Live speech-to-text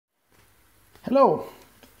Hello!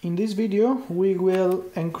 In this video we will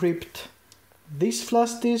encrypt this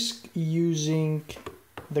flash disk using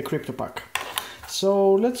the Cryptopuck.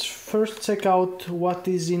 So let's first check out what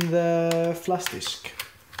is in the flash disk.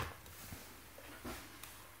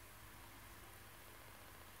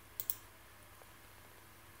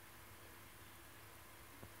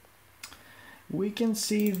 We can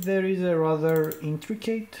see there is a rather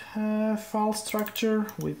intricate file structure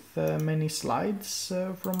with many slides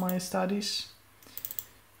from my studies.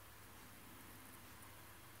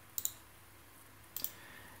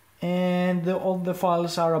 And all the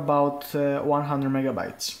files are about 100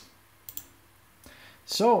 megabytes.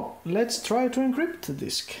 So let's try to encrypt the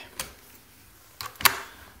disk.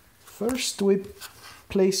 First we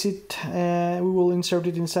place it, we will insert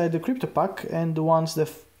it inside the Cryptopuck, and once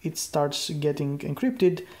it starts getting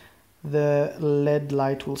encrypted, the LED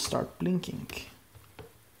light will start blinking.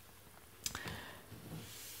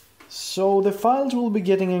 So the files will be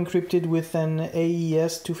getting encrypted with an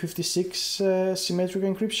AES-256 symmetric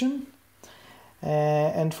encryption,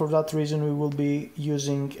 and for that reason we will be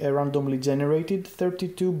using a randomly generated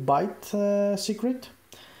 32-byte secret.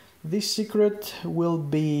 This secret will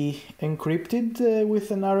be encrypted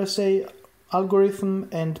with an RSA algorithm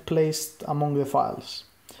and placed among the files.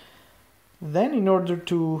 Then, in order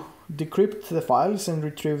to decrypt the files and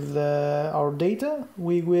retrieve our data,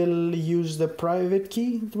 we will use the private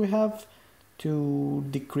key that we have to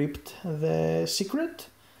decrypt the secret,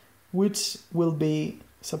 which will be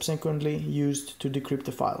subsequently used to decrypt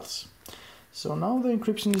the files. So now the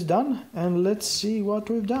encryption is done, and let's see what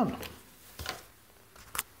we've done.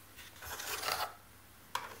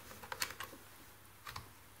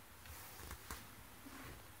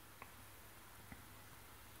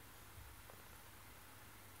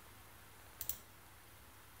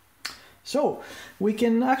 So we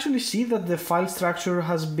can actually see that the file structure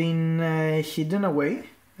has been hidden away.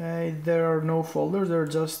 There are no folders, there are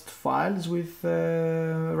just files with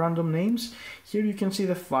random names. Here you can see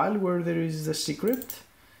the file where there is the secret,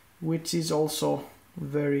 which is also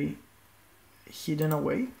very hidden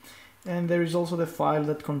away. And there is also the file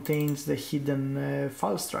that contains the hidden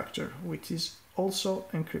file structure, which is also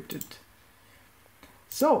encrypted.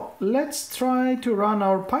 So let's try to run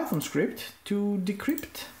our Python script to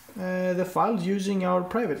decrypt the files using our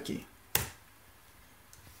private key.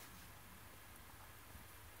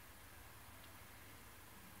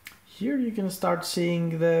 Here you can start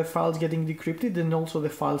seeing the files getting decrypted and also the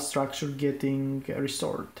file structure getting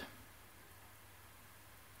restored.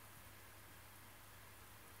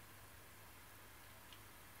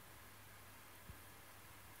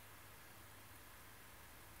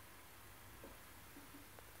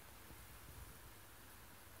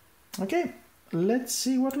 Okay. Let's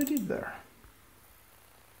see what we did there.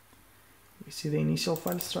 We see the initial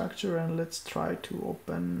file structure, and let's try to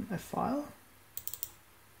open a file.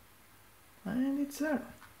 And it's there.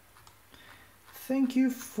 Thank you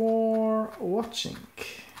for watching.